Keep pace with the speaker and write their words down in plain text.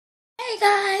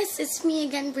Hi guys, it's me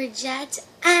again, Bridget,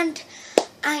 and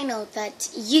I know that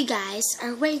you guys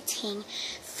are waiting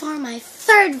for my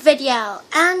third video,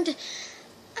 and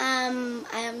I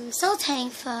am so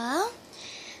thankful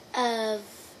of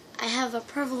I have a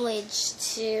privilege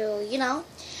to,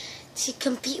 to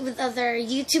compete with other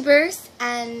YouTubers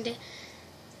and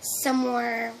some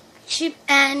more cheap,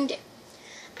 and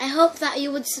I hope that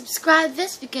you would subscribe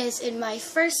this because in my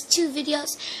first two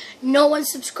videos, no one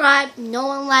subscribed, no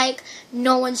one liked,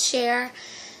 no one share,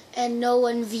 and no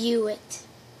one view it.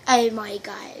 Oh my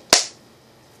god.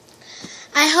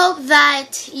 I hope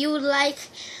that you would like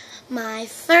my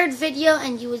third video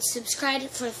and you would subscribe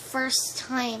for the first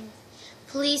time.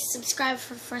 Please subscribe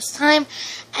for the first time,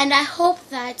 and I hope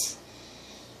that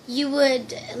you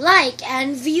would like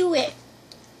and view it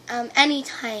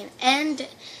anytime. And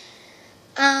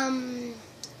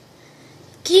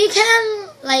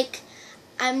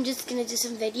I'm just gonna do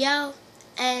some video,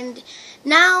 and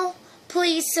now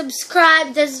please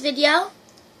subscribe this video.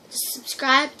 Just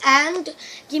subscribe and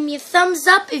give me a thumbs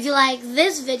up if you like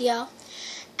this video,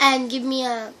 and give me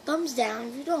a thumbs down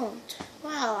if you don't.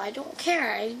 Wow, I don't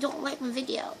care. I don't like my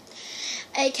video.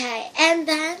 Okay, and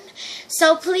then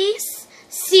so please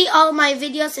see all my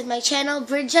videos in my channel,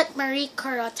 Bridget Marie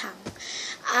Carotang.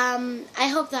 I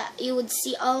hope that you would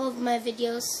see all of my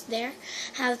videos there.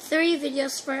 I have 3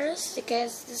 videos first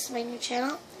because this is my new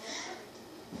channel.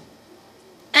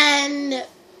 And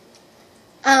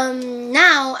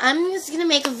now I'm just gonna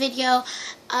make a video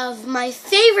of my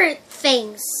favorite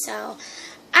things. So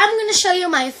I'm gonna show you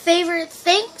my favorite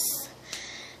things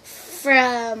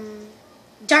from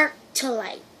dark to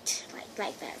light,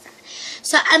 like that.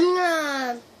 So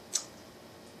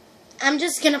I'm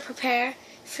just gonna prepare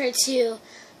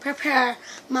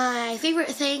my favorite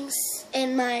things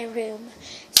in my room.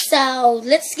 So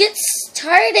let's get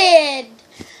started.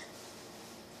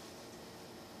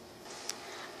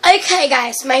 Okay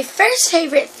guys, my first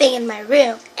favorite thing in my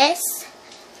room is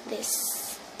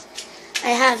this. I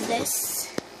have this.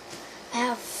 I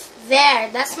have there.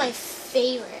 That's my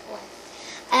favorite one.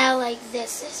 I have like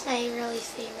this. This is my really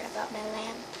favorite about my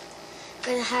lamp,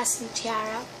 because it has some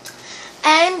tiara.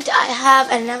 And I have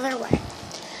another one.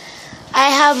 I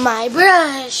have my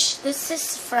brush. This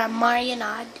is from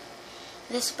Marionade.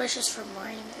 This brush is from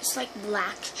Marionade. It's like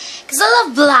black. Because I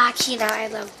love black, I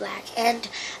love black. And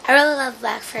I really love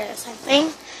black for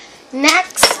something.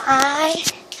 Next, I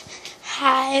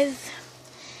have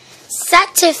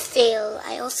Cetaphil.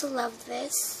 I also love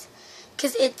this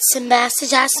because it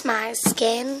massages my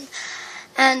skin.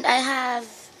 And I have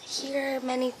here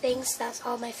many things. That's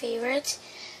all my favorite.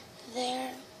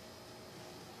 There.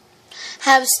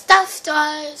 Have stuffed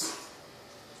toys,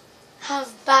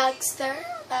 have bags there,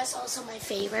 that's also my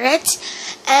favorite,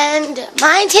 and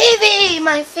my TV,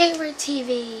 my favorite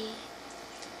TV,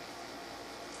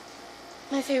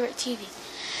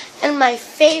 and my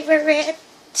favorite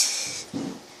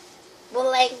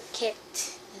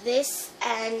blanket, this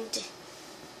and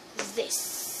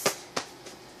this.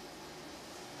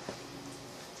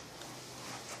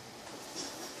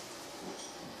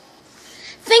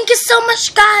 Thank you so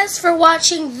much guys for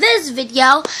watching this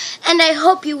video, and I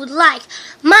hope you would like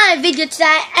my video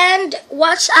today and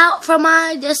watch out for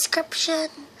my description.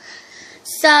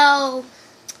 So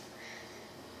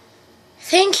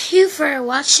thank you for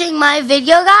watching my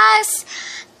video guys,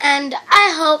 and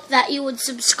I hope that you would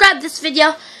subscribe this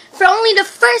video for only the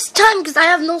first time because I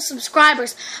have no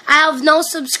subscribers.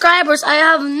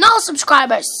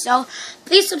 So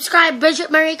please subscribe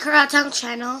Bridget Marie Carotang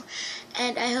channel,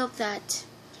 and I hope that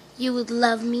you would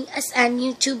love me as a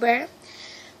YouTuber.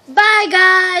 Bye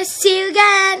guys! See you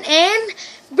again in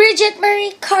Bridget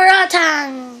Marie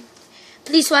Carotang.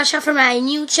 Please watch out for my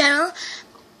new channel,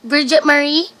 Bridget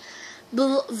Marie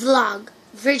Vlog.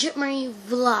 Bridget Marie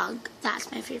Vlog.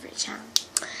 That's my favorite channel.